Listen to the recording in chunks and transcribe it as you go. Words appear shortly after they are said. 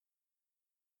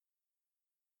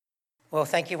Well,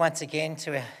 thank you once again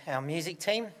to our music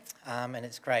team, and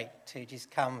it's great to just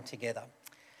come together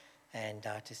and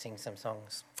to sing some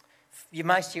songs.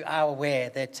 Most of you are aware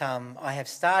that I have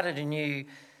started a new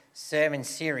sermon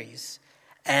series,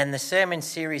 and the sermon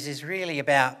series is really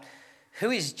about who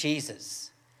is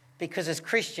Jesus? Because as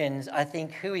Christians, I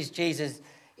think who is Jesus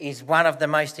is one of the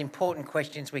most important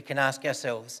questions we can ask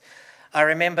ourselves. I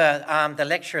remember the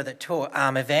lecturer that taught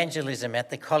evangelism at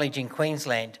the college in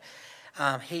Queensland.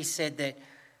 He said that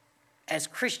as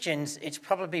Christians, it's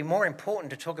probably more important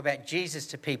to talk about Jesus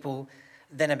to people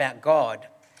than about God,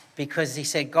 because he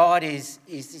said God has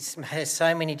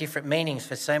so many different meanings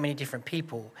for so many different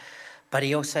people. But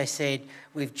he also said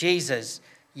with Jesus,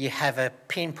 you have a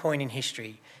pinpoint in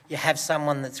history. You have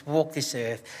someone that's walked this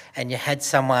earth, and you had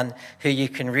someone who you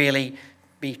can really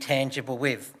be tangible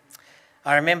with.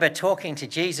 I remember talking to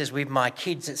Jesus with my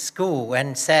kids at school,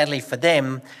 and sadly for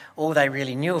them, all they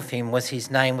really knew of him was his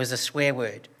name was a swear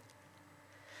word.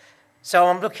 So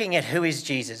I'm looking at who is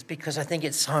Jesus, because I think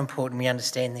it's so important we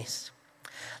understand this.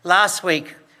 Last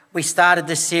week, we started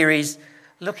this series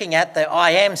looking at the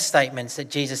I am statements that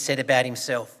Jesus said about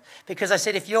himself. Because I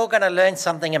said, if you're going to learn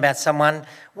something about someone,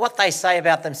 what they say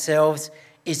about themselves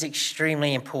is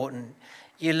extremely important.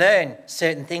 You learn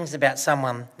certain things about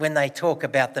someone when they talk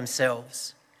about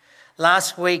themselves.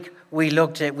 Last week, we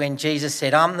looked at when Jesus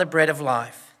said, I'm the bread of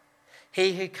life.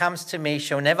 He who comes to me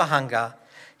shall never hunger.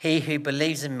 He who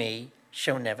believes in me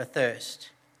shall never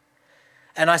thirst.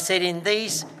 And I said in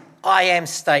these I am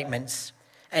statements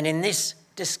and in this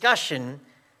discussion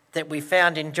that we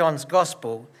found in John's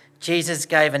Gospel, Jesus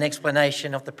gave an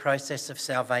explanation of the process of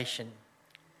salvation.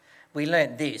 We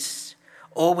learnt this.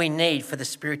 All we need for the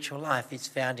spiritual life is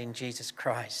found in Jesus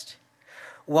Christ.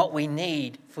 What we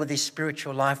need for this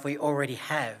spiritual life we already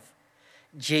have.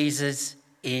 Jesus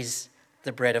is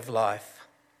the bread of life.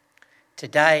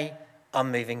 Today, I'm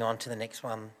moving on to the next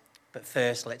one, but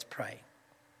first let's pray.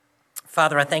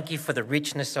 Father, I thank you for the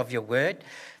richness of your word.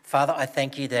 Father, I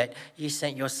thank you that you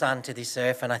sent your Son to this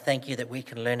earth, and I thank you that we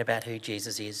can learn about who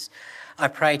Jesus is. I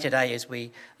pray today as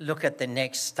we look at the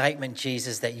next statement,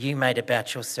 Jesus, that you made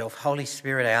about yourself. Holy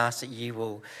Spirit, I ask that you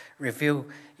will reveal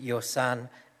your Son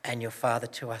and your Father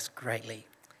to us greatly.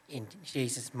 In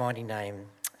Jesus' mighty name,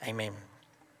 amen.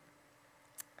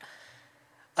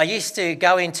 I used to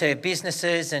go into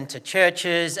businesses and to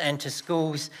churches and to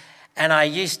schools, and I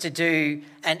used to do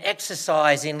an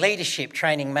exercise in leadership,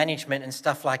 training, management and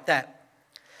stuff like that.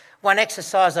 One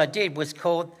exercise I did was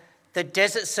called the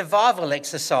Desert Survival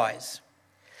Exercise.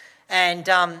 And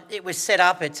it was set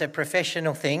up, it's a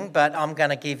professional thing, but I'm going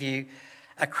to give you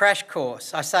a crash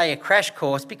course. I say a crash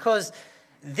course because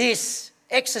this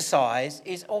exercise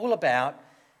is all about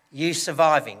you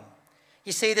surviving.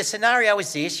 You see, the scenario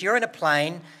is this: you're in a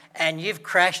plane and you've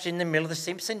crashed in the middle of the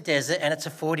Simpson Desert and it's a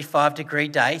 45-degree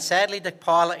day. Sadly, the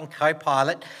pilot and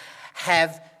co-pilot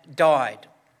have died.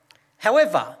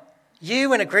 However,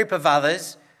 you and a group of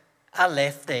others are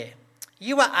left there.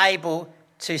 You are able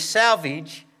to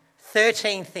salvage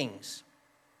 13 things.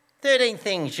 13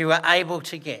 things you are able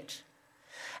to get.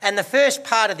 And the first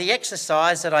part of the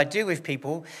exercise that I do with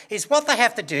people is what they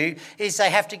have to do is they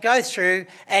have to go through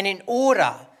and in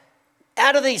order,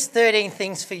 out of these 13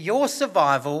 things for your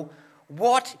survival,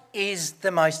 what is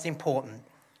the most important?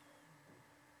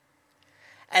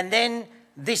 And then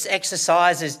this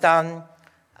exercise is done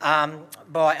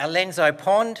by Alenzo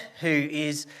Pond, who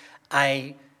is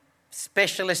a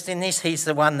specialist in this. He's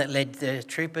the one that led the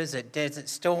troopers at Desert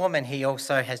Storm, and he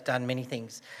also has done many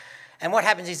things. And what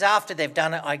happens is after they've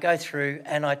done it, I go through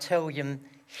and I tell them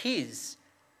his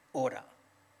order.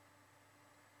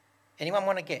 Anyone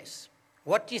want to guess?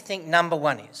 What do you think number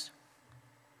one is?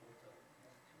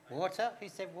 Water? Who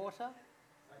said water?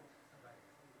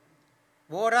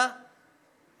 Water?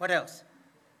 What else?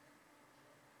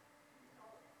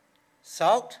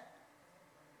 Salt?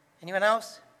 Anyone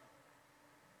else?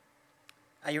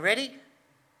 Are you ready?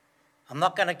 I'm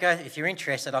not going to go, if you're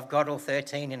interested, I've got all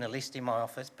 13 in a list in my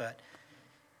office, but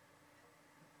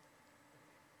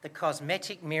the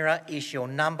cosmetic mirror is your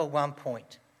number one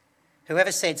point.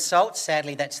 Whoever said salt,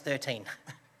 sadly, that's 13.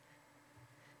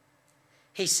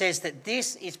 He says that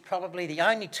this is probably the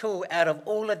only tool out of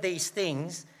all of these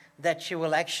things that you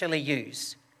will actually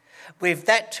use. With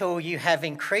that tool, you have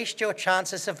increased your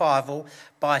chance of survival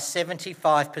by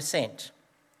 75%.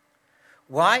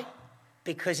 Why?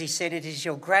 Because he said it is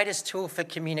your greatest tool for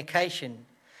communication.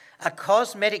 A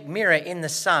cosmetic mirror in the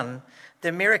sun,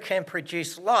 the mirror can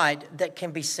produce light that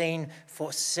can be seen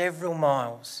for several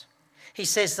miles. He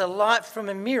says the light from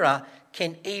a mirror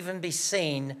can even be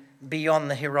seen beyond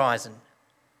the horizon.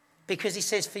 Because he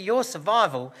says for your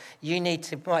survival, you need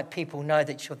to let people know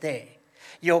that you're there.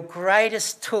 Your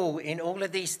greatest tool in all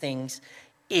of these things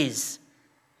is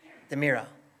the mirror,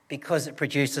 because it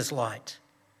produces light.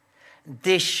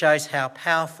 This shows how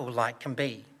powerful light can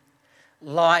be.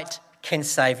 Light can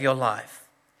save your life.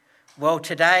 Well,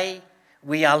 today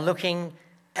we are looking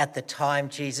at the time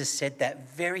Jesus said that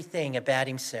very thing about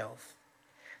himself.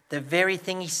 The very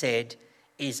thing he said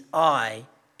is, I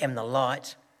am the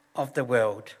light of the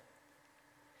world.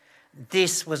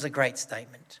 This was a great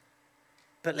statement.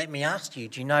 But let me ask you,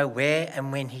 do you know where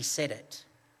and when he said it?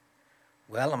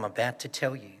 Well, I'm about to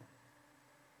tell you.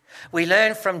 We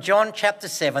learn from John chapter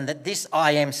 7 that this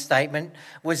I am statement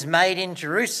was made in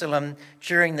Jerusalem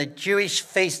during the Jewish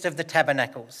Feast of the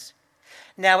Tabernacles.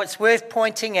 Now, it's worth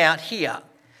pointing out here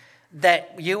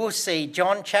that you will see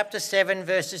John chapter 7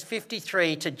 verses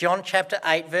 53 to John chapter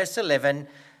 8 verse 11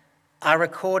 are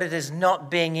recorded as not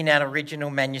being in our original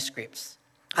manuscripts.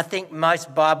 I think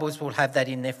most Bibles will have that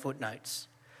in their footnotes.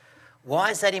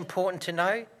 Why is that important to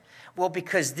know? Well,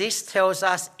 because this tells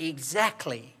us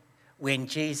exactly when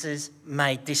Jesus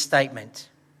made this statement.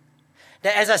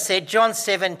 Now, as I said, John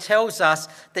 7 tells us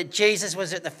that Jesus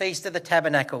was at the Feast of the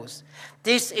Tabernacles.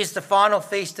 This is the final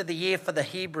feast of the year for the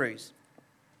Hebrews.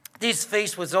 This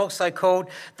feast was also called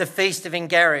the Feast of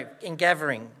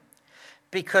Ingathering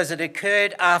because it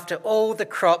occurred after all the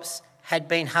crops had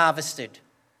been harvested.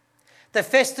 The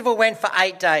festival went for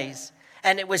 8 days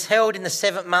and it was held in the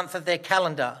 7th month of their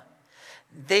calendar.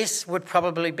 This would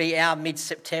probably be our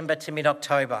mid-September to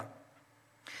mid-October.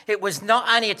 It was not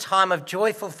only a time of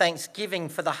joyful thanksgiving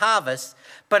for the harvest,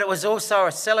 but it was also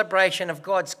a celebration of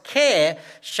God's care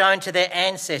shown to their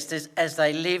ancestors as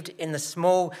they lived in the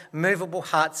small, movable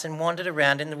huts and wandered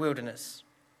around in the wilderness.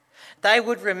 They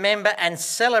would remember and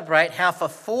celebrate how for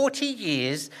 40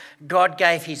 years God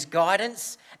gave his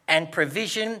guidance and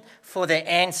provision for their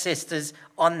ancestors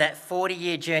on that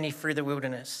 40-year journey through the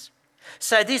wilderness.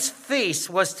 So this feast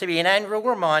was to be an annual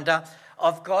reminder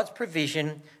of God's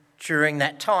provision during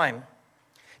that time.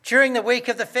 During the week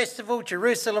of the festival,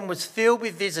 Jerusalem was filled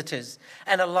with visitors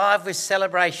and alive with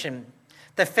celebration.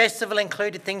 The festival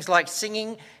included things like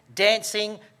singing,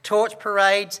 dancing, torch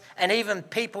parades, and even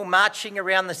people marching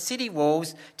around the city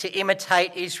walls to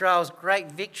imitate Israel's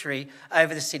great victory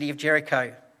over the city of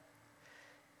Jericho.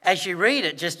 As you read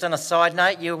it, just on a side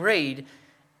note, you'll read,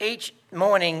 each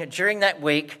morning during that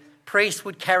week, priests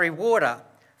would carry water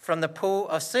from the pool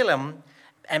of Siloam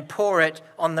and pour it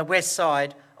on the west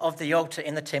side of the altar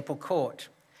in the temple court.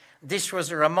 This was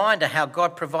a reminder how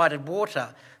God provided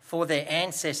water for their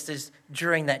ancestors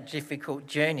during that difficult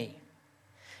journey.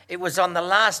 It was on the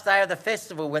last day of the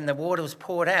festival when the water was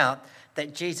poured out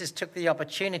that Jesus took the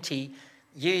opportunity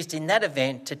used in that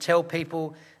event to tell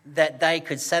people that they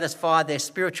could satisfy their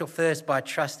spiritual thirst by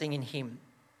trusting in him.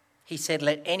 He said,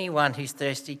 "Let anyone who's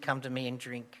thirsty come to me and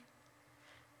drink."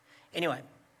 Anyway,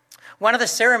 one of the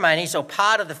ceremonies or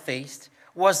part of the feast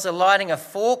was the lighting of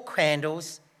 4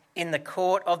 candles in the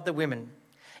court of the women.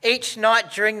 Each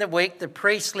night during the week, the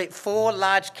priest lit 4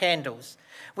 large candles.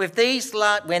 When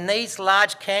these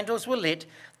large candles were lit,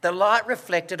 the light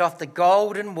reflected off the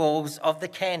golden walls of the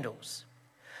candles.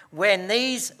 When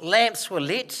these lamps were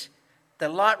lit, the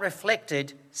light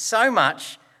reflected so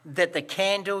much that the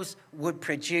candles would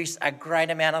produce a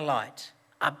great amount of light,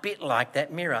 a bit like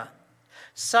that mirror.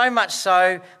 So much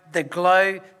so, the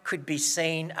glow could be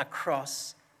seen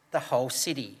across the whole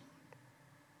city.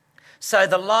 So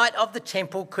the light of the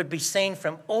temple could be seen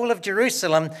from all of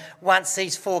Jerusalem once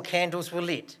these 4 candles were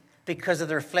lit because of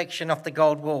the reflection of the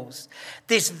gold walls.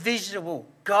 This visual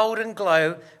golden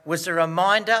glow was a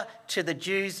reminder to the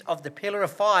Jews of the pillar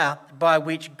of fire by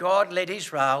which God led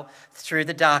Israel through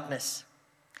the darkness.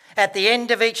 At the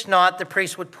end of each night, the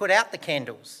priest would put out the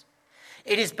candles.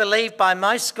 It is believed by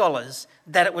most scholars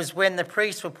that it was when the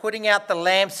priests were putting out the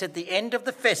lamps at the end of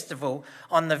the festival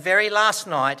on the very last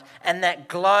night, and that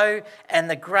glow and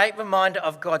the great reminder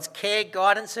of God's care,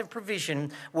 guidance and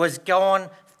provision was going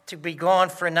to be gone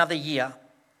for another year.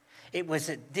 It was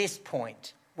at this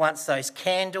point, once those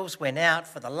candles went out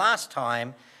for the last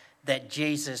time, that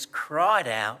Jesus cried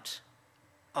out,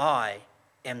 "I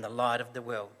am the light of the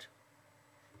world."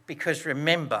 Because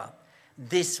remember,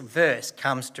 this verse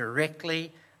comes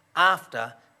directly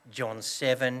after John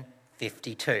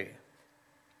 7:52.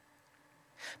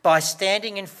 By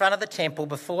standing in front of the temple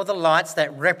before the lights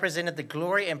that represented the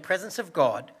glory and presence of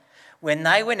God, when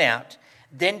they went out,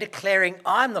 then declaring,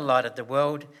 "I'm the light of the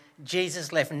world,"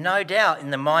 Jesus left no doubt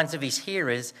in the minds of his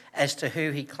hearers as to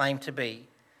who he claimed to be.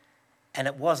 And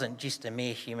it wasn't just a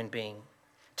mere human being.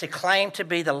 To claim to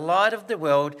be the light of the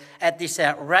world at this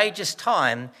outrageous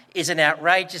time is an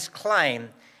outrageous claim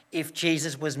if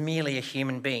Jesus was merely a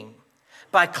human being.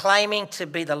 By claiming to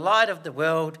be the light of the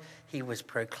world, he was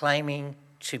proclaiming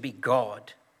to be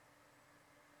God.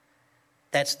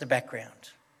 That's the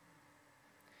background.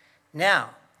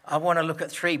 Now, I want to look at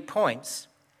 3 points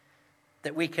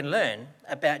that we can learn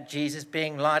about Jesus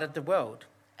being light of the world.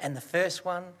 And the first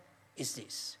one is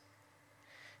this.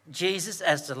 Jesus,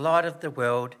 as the light of the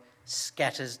world,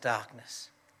 scatters darkness.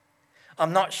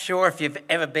 I'm not sure if you've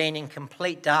ever been in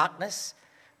complete darkness,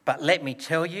 but let me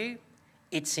tell you,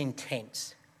 it's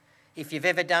intense. If you've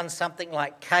ever done something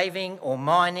like caving or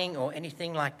mining or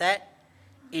anything like that,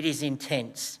 it is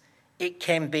intense. It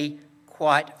can be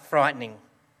quite frightening.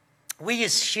 We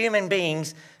as human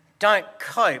beings don't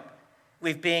cope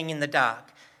with being in the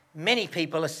dark. Many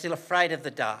people are still afraid of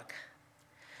the dark.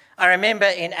 I remember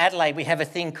in Adelaide we have a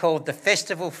thing called the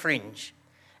Festival Fringe.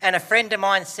 And a friend of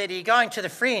mine said, "Are you going to the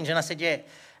Fringe?" And I said, "Yeah."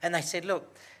 And they said,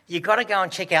 "Look, you've got to go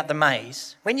and check out the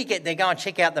maze. When you get there, go and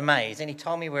check out the maze." And he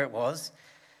told me where it was.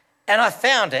 And I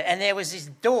found it, and there was this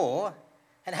door,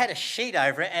 and it had a sheet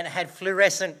over it, and it had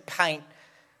fluorescent paint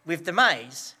with the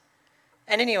maze.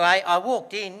 And anyway, I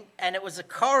walked in, and it was a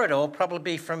corridor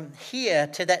probably from here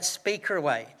to that speaker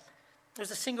away. It was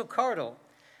a single corridor.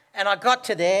 And I got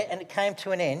to there, and it came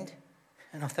to an end.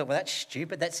 And I thought, well, that's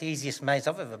stupid. That's the easiest maze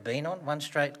I've ever been on, one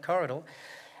straight corridor.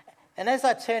 And as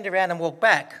I turned around and walked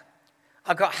back,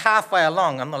 I got halfway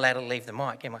along. I'm not allowed to leave the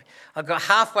mic, am I? I got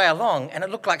halfway along, and it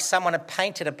looked like someone had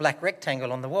painted a black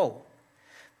rectangle on the wall.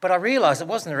 But I realised it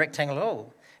wasn't a rectangle at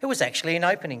all. It was actually an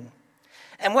opening.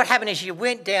 And what happened is you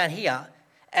went down here,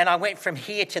 and I went from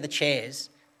here to the chairs,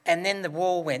 and then the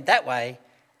wall went that way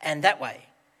and that way.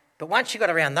 But once you got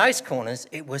around those corners,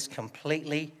 it was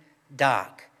completely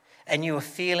dark, and you were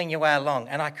feeling your way along.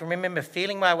 And I can remember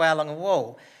feeling my way along a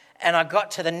wall, and I got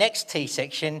to the next T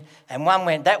section, and one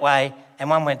went that way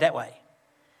and one went that way.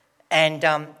 And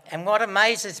what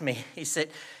amazes me is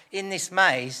that in this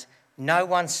maze, no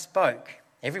one spoke.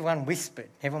 Everyone whispered.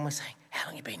 Everyone was saying, "How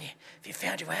long have you been here? Have you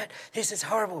found your way out? This is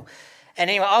horrible."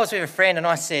 And anyway, I was with a friend, and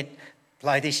I said,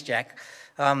 "Blow this, Jack.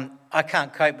 I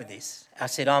can't cope with this." I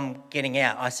said, "I'm getting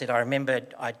out." I said, "I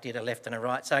remembered I did a left and a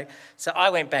right." So I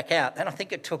went back out, and I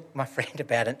think it took my friend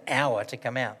about an hour to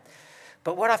come out.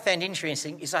 But what I found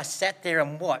interesting is I sat there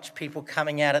and watched people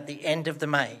coming out at the end of the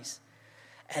maze.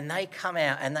 And they come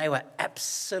out and they were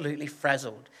absolutely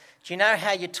frazzled. Do you know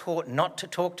how you're taught not to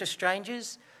talk to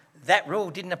strangers? That rule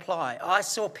didn't apply. I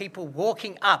saw people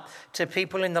walking up to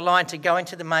people in the line to go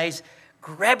into the maze,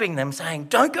 grabbing them, saying,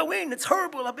 "Don't go in, it's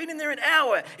horrible, I've been in there an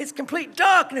hour, it's complete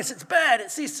darkness, it's bad,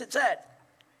 it's this, it's that."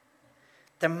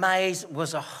 The maze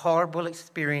was a horrible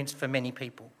experience for many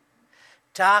people.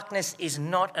 Darkness is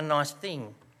not a nice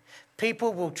thing.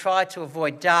 People will try to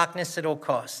avoid darkness at all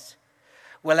costs.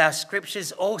 Well, our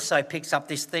scriptures also picks up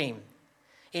this theme.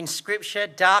 In scripture,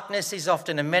 darkness is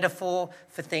often a metaphor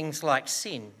for things like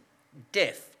sin,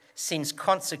 death, sin's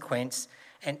consequence,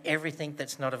 and everything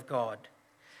that's not of God.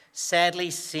 Sadly,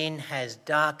 sin has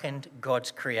darkened God's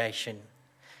creation.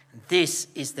 This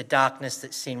is the darkness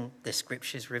that sin the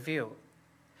scriptures reveal.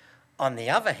 On the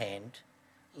other hand,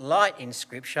 light in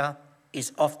scripture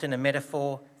is often a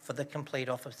metaphor for the complete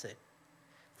opposite.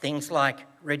 Things like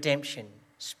redemption,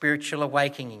 spiritual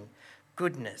awakening,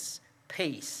 goodness,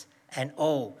 peace, and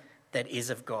all that is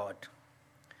of God.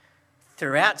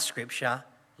 Throughout scripture,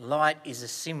 light is a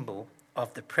symbol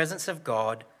of the presence of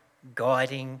God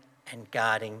guiding and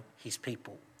guarding his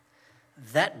people.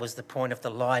 That was the point of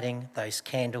the lighting those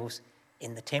candles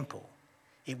in the temple.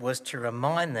 It was to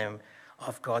remind them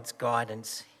of God's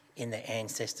guidance in their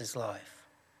ancestors' life.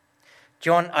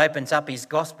 John opens up his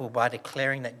gospel by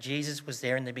declaring that Jesus was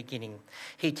there in the beginning.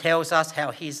 He tells us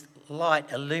how his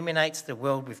light illuminates the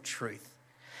world with truth.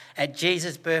 At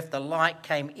Jesus' birth, the light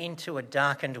came into a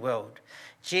darkened world.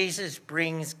 Jesus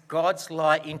brings God's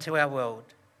light into our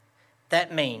world.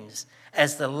 That means,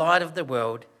 as the light of the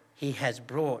world, he has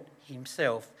brought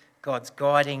himself God's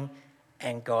guiding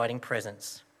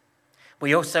presence.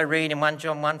 We also read in 1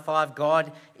 John 1:5,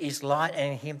 God is light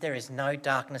and in him there is no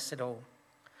darkness at all.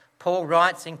 Paul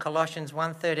writes in Colossians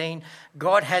 1:13,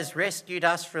 God has rescued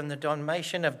us from the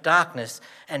domination of darkness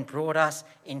and brought us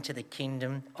into the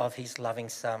kingdom of his loving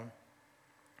Son.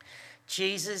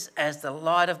 Jesus, as the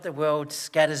light of the world,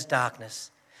 scatters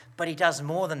darkness. But he does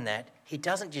more than that. He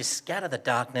doesn't just scatter the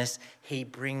darkness, he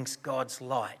brings God's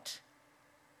light.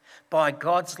 By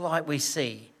God's light we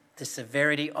see the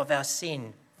severity of our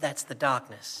sin, that's the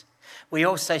darkness. We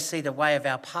also see the way of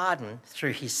our pardon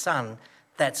through his Son,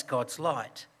 that's God's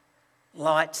light.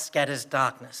 Light scatters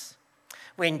darkness.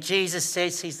 When Jesus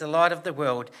says he's the light of the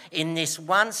world, in this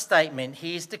one statement,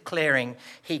 he is declaring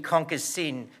he conquers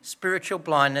sin, spiritual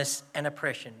blindness, and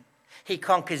oppression. He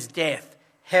conquers death,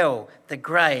 hell, the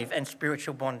grave, and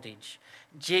spiritual bondage.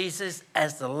 Jesus,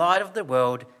 as the light of the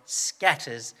world,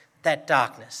 scatters that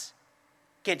darkness,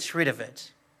 gets rid of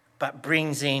it, but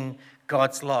brings in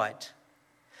God's light.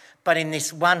 But in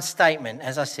this one statement,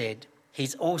 as I said,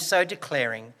 he's also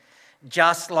declaring,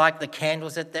 just like the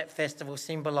candles at that festival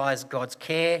symbolise God's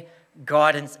care,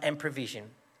 guidance and provision,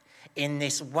 in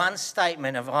this one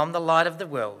statement of I'm the light of the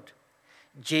world,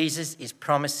 Jesus is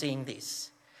promising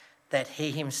this, that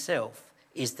he himself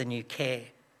is the new care,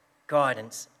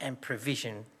 guidance and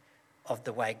provision of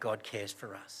the way God cares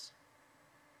for us.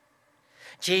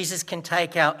 Jesus can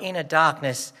take our inner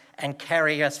darkness and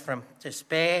carry us from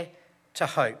despair to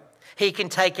hope. He can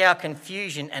take our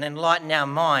confusion and enlighten our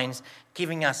minds,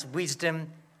 giving us wisdom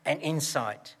and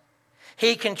insight.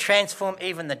 He can transform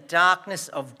even the darkness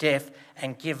of death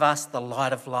and give us the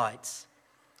light of lights.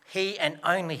 He and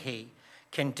only he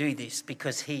can do this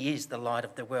because he is the light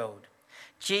of the world.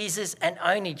 Jesus and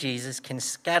only Jesus can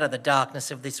scatter the darkness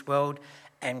of this world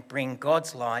and bring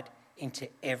God's light into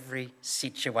every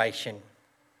situation.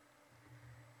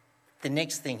 The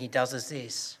next thing he does is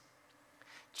this.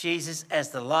 Jesus, as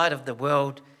the light of the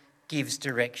world, gives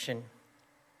direction.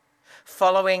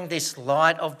 Following this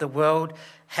light of the world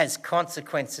has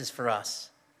consequences for us,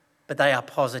 but they are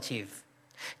positive.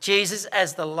 Jesus,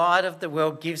 as the light of the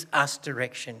world, gives us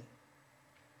direction.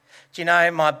 Do you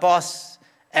know, my boss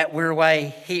at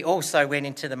Wirraway, he also went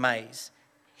into the maze.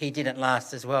 He didn't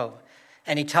last as well.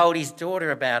 And he told his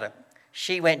daughter about it.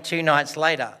 She went 2 nights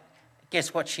later.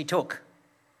 Guess what she took?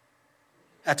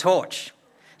 A torch.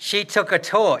 She took a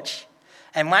torch.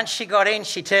 And once she got in,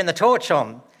 she turned the torch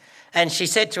on. And she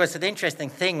said to us that the interesting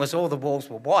thing was all the walls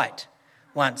were white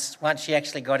once she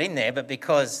actually got in there, but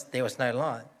because there was no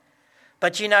light.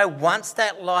 But you know, once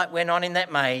that light went on in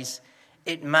that maze,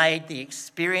 it made the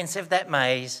experience of that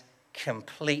maze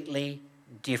completely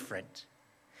different.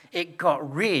 It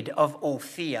got rid of all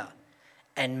fear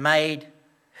and made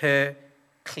her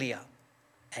clear.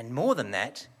 And more than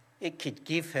that, it could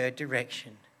give her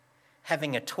direction.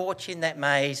 Having a torch in that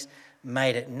maze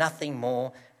made it nothing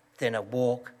more than a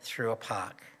walk through a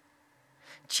park.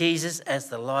 Jesus, as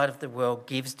the light of the world,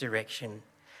 gives direction.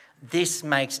 This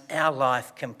makes our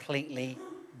life completely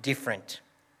different.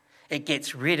 It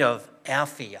gets rid of our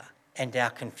fear and our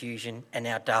confusion and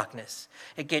our darkness.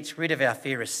 It gets rid of our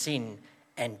fear of sin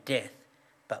and death.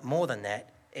 But more than that,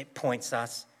 it points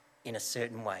us in a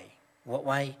certain way. What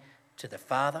way? To the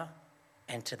Father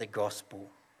and to the gospel.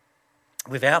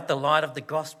 Without the light of the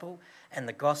gospel and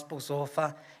the gospel's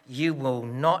offer, you will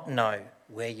not know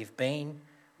where you've been,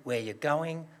 where you're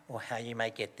going, or how you may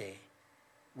get there.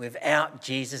 Without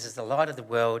Jesus as the light of the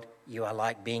world, you are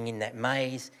like being in that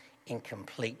maze in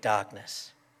complete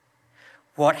darkness.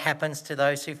 What happens to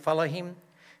those who follow him?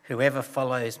 Whoever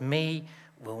follows me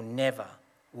will never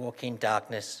walk in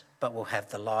darkness, but will have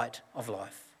the light of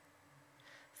life.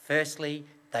 Firstly,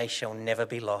 they shall never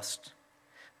be lost.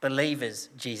 Believers,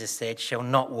 Jesus said, shall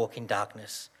not walk in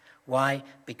darkness. Why?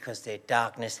 Because their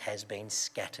darkness has been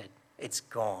scattered. It's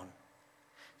gone.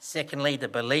 Secondly, the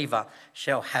believer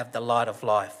shall have the light of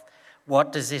life.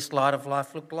 What does this light of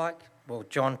life look like? Well,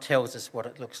 John tells us what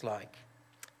it looks like.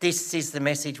 This is the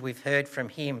message we've heard from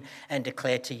him and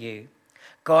declare to you.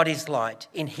 God is light.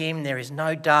 In him there is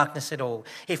no darkness at all.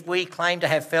 If we claim to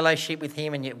have fellowship with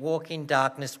him and yet walk in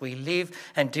darkness, we live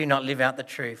and do not live out the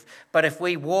truth. But if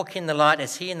we walk in the light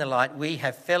as he in the light, we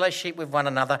have fellowship with one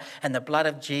another, and the blood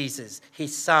of Jesus,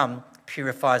 his Son,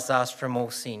 purifies us from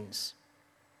all sins.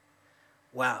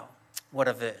 Wow, what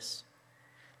a verse.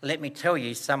 Let me tell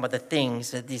you some of the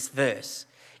things of this verse.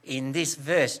 In this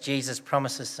verse, Jesus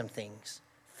promises some things.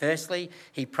 Firstly,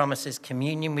 he promises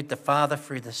communion with the Father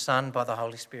through the Son by the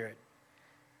Holy Spirit.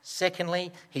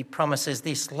 Secondly, he promises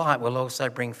this light will also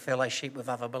bring fellowship with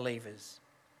other believers.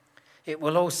 It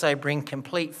will also bring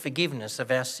complete forgiveness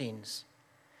of our sins.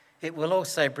 It will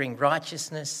also bring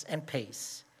righteousness and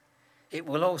peace. It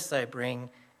will also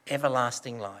bring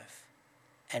everlasting life.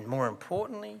 And more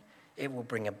importantly, it will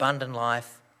bring abundant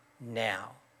life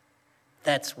now.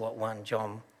 That's what 1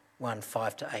 John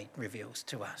 1:5-8 reveals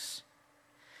to us.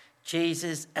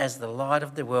 Jesus, as the light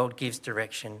of the world, gives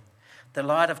direction. The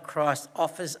light of Christ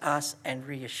offers us and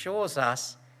reassures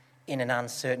us in an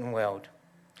uncertain world.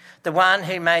 The one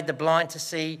who made the blind to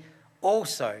see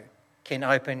also can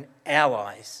open our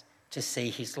eyes to see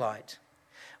his light.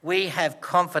 We have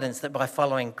confidence that by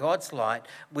following God's light,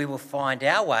 we will find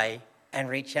our way and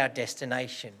reach our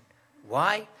destination.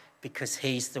 Why? Because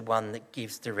he's the one that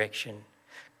gives direction.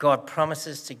 God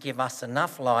promises to give us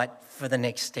enough light for the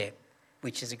next step,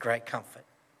 which is a great comfort.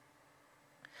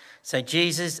 So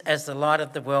Jesus, as the light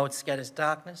of the world, scatters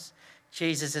darkness.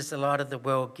 Jesus, as the light of the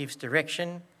world, gives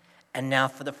direction. And now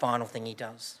for the final thing he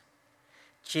does.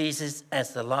 Jesus,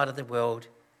 as the light of the world,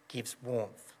 gives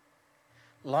warmth.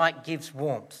 Light gives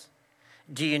warmth.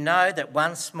 Do you know that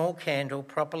one small candle,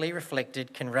 properly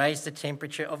reflected, can raise the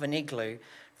temperature of an igloo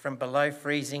from below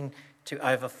freezing to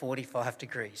over 45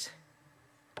 degrees?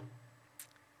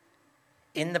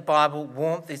 In the Bible,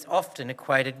 warmth is often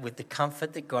equated with the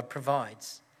comfort that God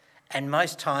provides, and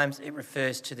most times it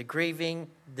refers to the grieving,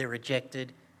 the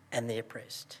rejected, and the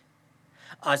oppressed.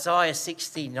 Isaiah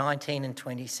 60:19 and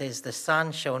 20 says, "The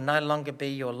sun shall no longer be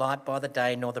your light by the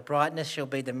day, nor the brightness shall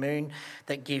be the moon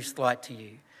that gives light to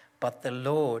you. But the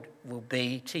Lord will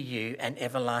be to you an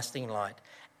everlasting light,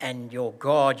 and your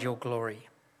God your glory."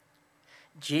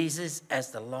 Jesus,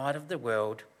 as the light of the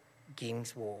world,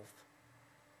 gives warmth,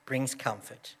 brings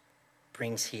comfort,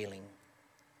 brings healing.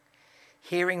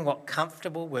 Hearing what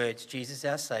comfortable words Jesus,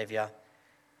 our Saviour,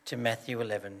 to Matthew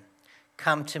 11,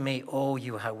 "Come to me, all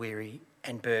you are weary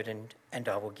and burdened, and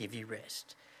I will give you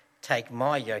rest. Take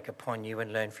my yoke upon you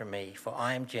and learn from me, for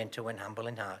I am gentle and humble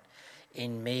in heart.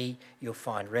 In me you'll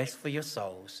find rest for your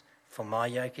souls, for my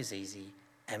yoke is easy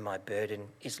and my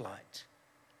burden is light."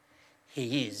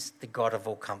 He is the God of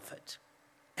all comfort,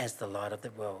 as the light of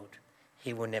the world.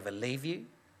 He will never leave you.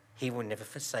 He will never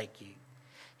forsake you.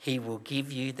 He will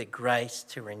give you the grace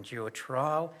to endure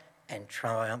trial and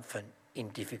triumphant in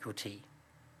difficulty.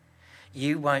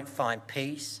 You won't find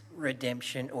peace,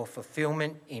 redemption, or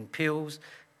fulfillment in pills,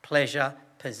 pleasure,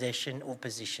 possession, or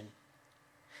position.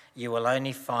 You will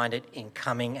only find it in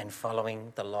coming and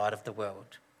following the light of the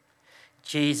world.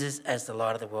 Jesus, as the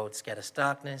light of the world, scatters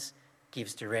darkness,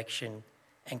 gives direction,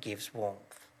 and gives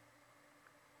warmth.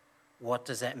 What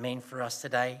does that mean for us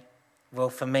today? Well,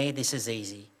 for me, this is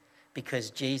easy, because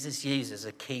Jesus uses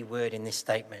a key word in this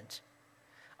statement.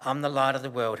 I'm the light of the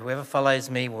world. Whoever follows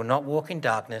me will not walk in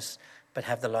darkness, but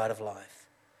have the light of life.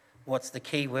 What's the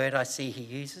key word I see he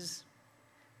uses?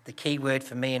 The key word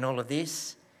for me in all of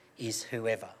this is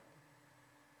whoever.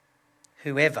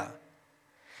 Whoever.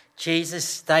 Jesus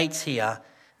states here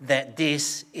that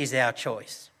this is our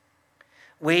choice.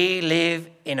 We live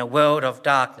in a world of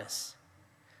darkness,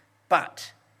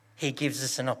 but he gives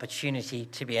us an opportunity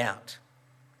to be out.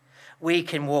 We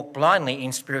can walk blindly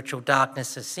in spiritual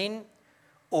darkness of sin,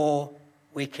 or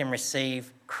we can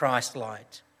receive Christ's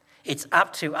light. It's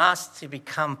up to us to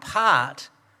become part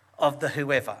of the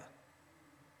whoever.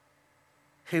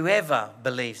 Whoever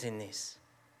believes in this.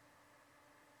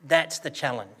 That's the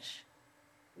challenge.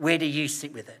 Where do you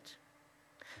sit with it?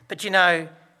 But you know,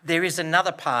 there is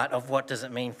another part of what does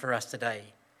it mean for us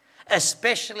today,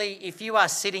 especially if you are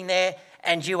sitting there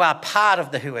and you are part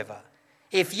of the whoever.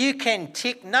 If you can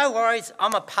tick, no worries,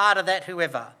 I'm a part of that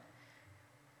whoever.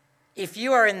 If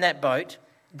you are in that boat,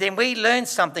 then we learn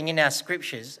something in our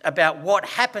scriptures about what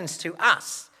happens to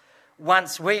us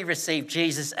once we receive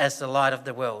Jesus as the light of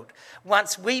the world.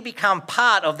 Once we become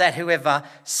part of that whoever,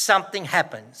 something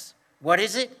happens. What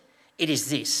is it? It is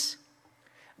this.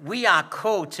 We are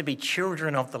called to be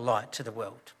children of the light to the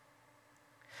world.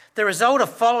 The result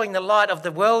of following the light of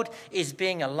the world is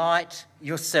being a light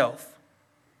yourself.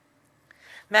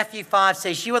 Matthew 5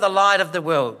 says, "You are the light of the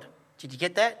world." Did you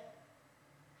get that?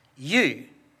 You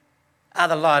are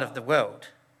the light of the world.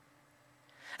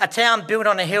 A town built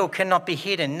on a hill cannot be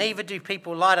hidden. Neither do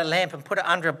people light a lamp and put it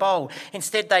under a bowl.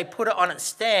 Instead, they put it on its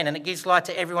stand and it gives light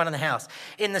to everyone in the house.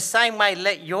 In the same way,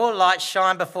 let your light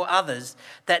shine before others,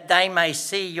 that they may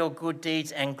see your good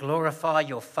deeds and glorify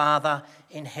your Father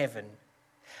in heaven.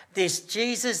 This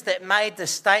Jesus that made the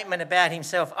statement about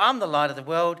himself, "I'm the light of the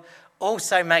world,"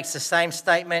 also makes the same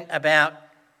statement about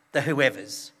the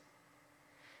whoever's.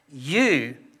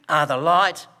 You are the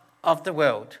light of the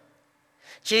world.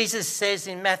 Jesus says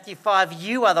in Matthew 5,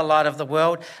 "You are the light of the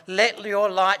world. Let your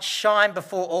light shine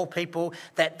before all people,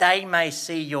 that they may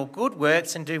see your good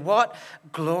works and do what?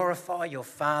 Glorify your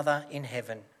Father in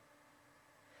heaven."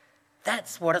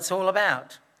 That's what it's all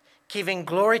about. Giving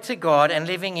glory to God and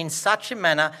living in such a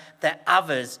manner that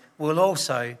others will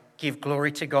also give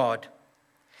glory to God.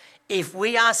 If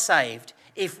we are saved,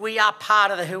 if we are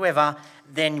part of the whoever,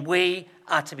 then we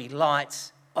are to be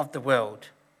lights of the world.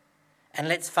 And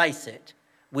let's face it,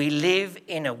 we live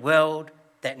in a world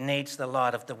that needs the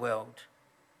light of the world.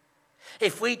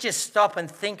 If we just stop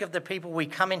and think of the people we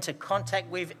come into contact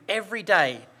with every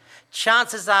day,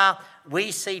 chances are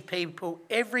we see people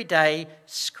every day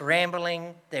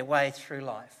scrambling their way through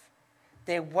life.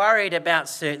 They're worried about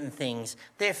certain things.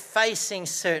 They're facing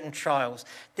certain trials.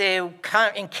 They're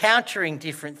encountering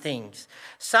different things.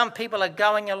 Some people are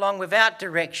going along without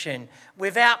direction,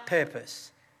 without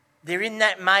purpose. They're in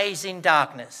that maze in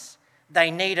darkness. They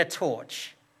need a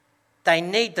torch. They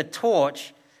need the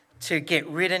torch to get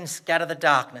rid and scatter the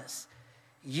darkness.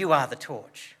 You are the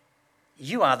torch.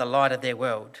 You are the light of their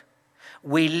world.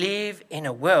 We live in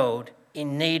a world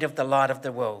in need of the light of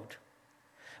the world.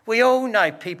 We all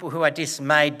know people who are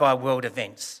dismayed by world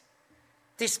events.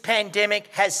 This pandemic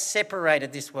has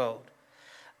separated this world.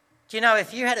 Do you know,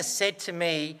 if you had said to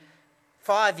me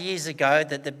 5 years ago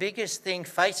that the biggest thing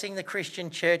facing the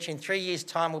Christian church in 3 years'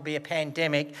 time will be a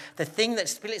pandemic, the thing that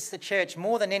splits the church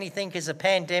more than anything is a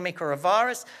pandemic or a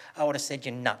virus, I would have said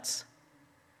you're nuts.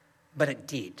 But it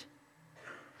did.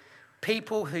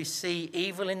 People who see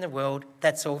evil in the world,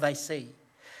 that's all they see.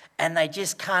 And they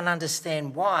just can't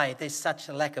understand why there's such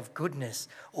a lack of goodness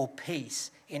or peace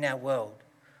in our world.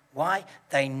 Why?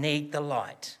 They need the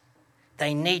light.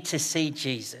 They need to see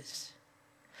Jesus.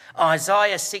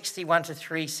 Isaiah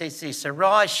 61:3 says this,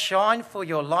 "Arise, shine, for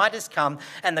your light has come,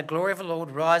 and the glory of the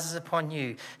Lord rises upon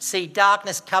you. See,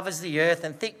 darkness covers the earth,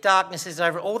 and thick darkness is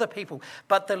over all the people.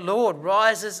 But the Lord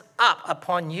rises up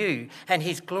upon you, and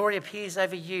his glory appears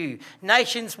over you.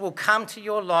 Nations will come to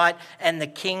your light, and the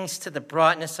kings to the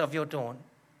brightness of your dawn."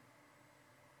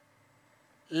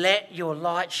 Let your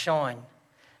light shine.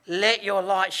 Let your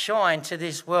light shine to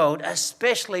this world,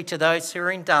 especially to those who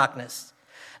are in darkness.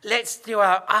 Let's do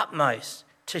our utmost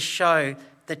to show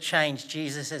the change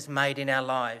Jesus has made in our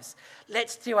lives.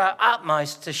 Let's do our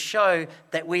utmost to show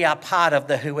that we are part of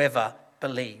the whoever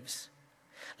believes.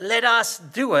 Let us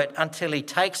do it until he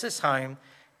takes us home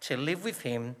to live with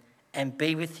him and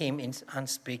be with him in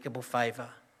unspeakable favour.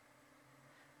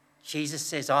 Jesus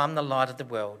says, "I'm the light of the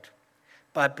world."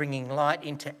 By bringing light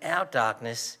into our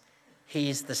darkness, he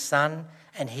is the sun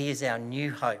and he is our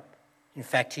new hope. In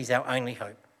fact, he's our only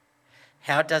hope.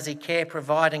 How does he care,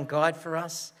 provide and guide for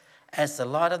us? As the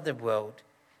light of the world,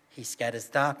 he scatters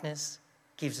darkness,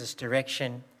 gives us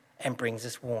direction and brings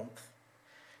us warmth.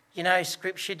 You know,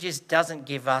 Scripture just doesn't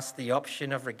give us the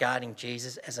option of regarding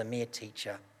Jesus as a mere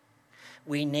teacher.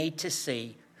 We need to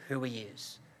see who he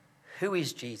is. Who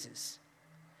is Jesus?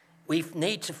 We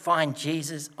need to find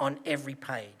Jesus on every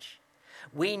page.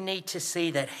 We need to see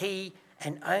that he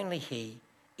and only he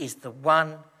is the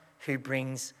one who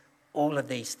brings all of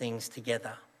these things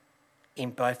together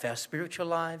in both our spiritual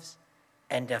lives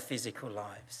and our physical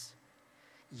lives.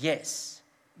 Yes,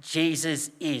 Jesus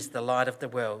is the light of the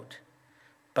world,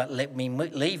 but let me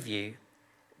leave you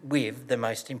with the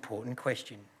most important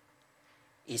question.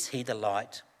 Is he the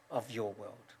light of your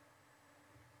world?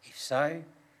 If so,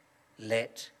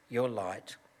 let your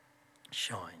light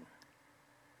shine.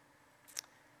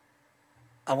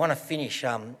 I want to finish.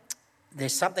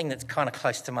 There's something that's kind of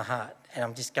close to my heart, and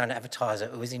I'm just going to advertise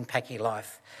it. It was in Packy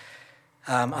Life.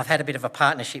 I've had a bit of a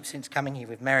partnership since coming here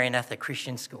with Maranatha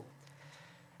Christian School.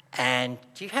 And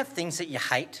do you have things that you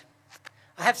hate?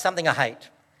 I have something I hate,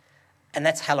 and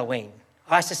that's Halloween.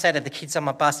 I used to say to the kids on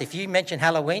my bus, if you mention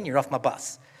Halloween, you're off my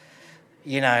bus.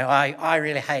 You know, I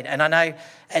really hate it. And I know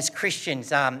as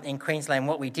Christians in Queensland,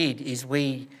 what we did is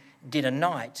we did a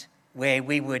night where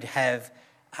we would have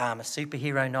a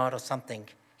superhero night or something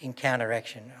in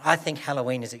counteraction. I think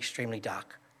Halloween is extremely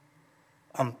dark.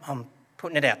 I'm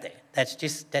putting it out there. That's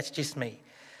just me.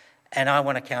 And I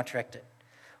want to counteract it.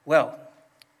 Well,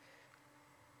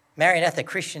 Maranatha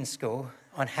Christian School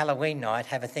on Halloween night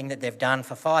have a thing that they've done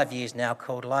for 5 years now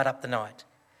called Light Up the Night.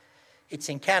 It's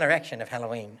in counteraction of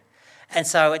Halloween. And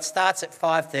so it starts at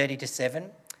 5:30 to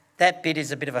 7. That bit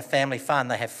is a bit of a family fun.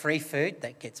 They have free food.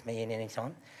 That gets me in any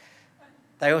time.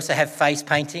 They also have face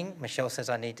painting. Michelle says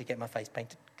I need to get my face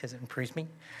painted because it improves me.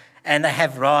 And they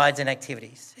have rides and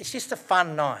activities. It's just a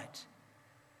fun night.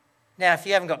 Now, if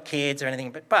you haven't got kids or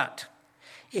anything, but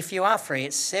if you are free,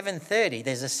 at 7:30,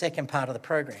 there's a second part of the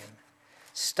program.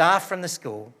 Staff from the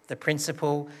school, the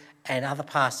principal and other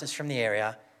pastors from the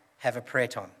area have a prayer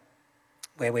time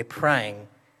where we're praying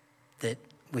that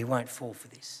we won't fall for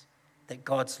this, that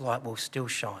God's light will still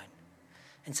shine.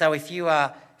 And so if you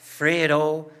are free at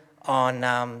all on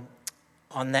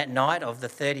that night of the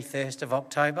 31st of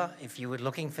October, if you were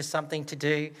looking for something to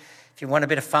do, if you want a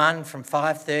bit of fun from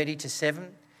 5:30 to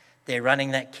 7, they're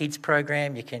running that kids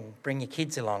program. You can bring your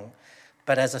kids along.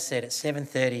 But as I said, at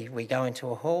 7:30, we go into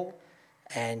a hall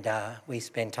and we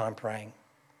spend time praying.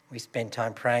 We spend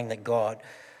time praying that God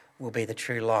will be the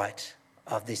true light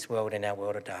of this world and our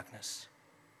world of darkness.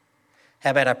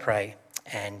 How about I pray,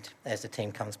 and as the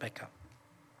team comes back up.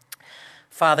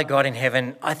 Father God in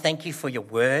heaven, I thank you for your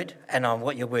word and on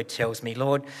what your word tells me.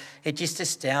 Lord, it just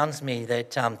astounds me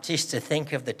that just to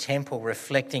think of the temple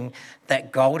reflecting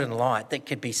that golden light that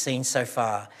could be seen so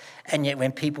far. And yet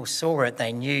when people saw it,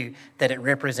 they knew that it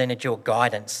represented your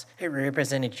guidance. It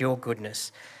represented your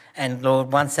goodness. And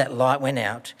Lord, once that light went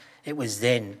out, it was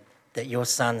then that your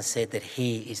Son said that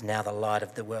he is now the light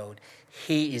of the world.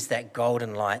 He is that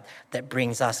golden light that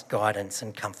brings us guidance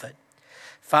and comfort.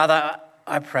 Father,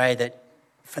 I pray that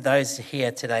for those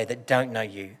here today that don't know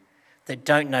you, that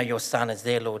don't know your Son as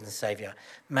their Lord and Saviour,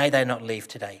 may they not leave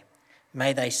today.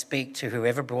 May they speak to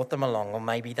whoever brought them along, or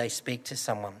maybe they speak to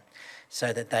someone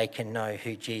so that they can know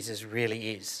who Jesus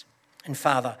really is. And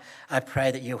Father, I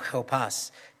pray that you'll help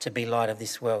us to be light of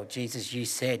this world. Jesus, you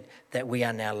said that we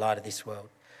are now light of this world.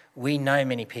 We know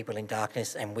many people in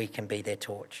darkness and we can be their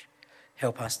torch.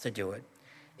 Help us to do it.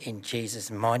 In Jesus'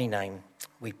 mighty name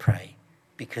we pray,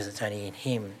 because it's only in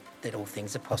him that all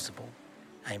things are possible.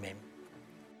 Amen.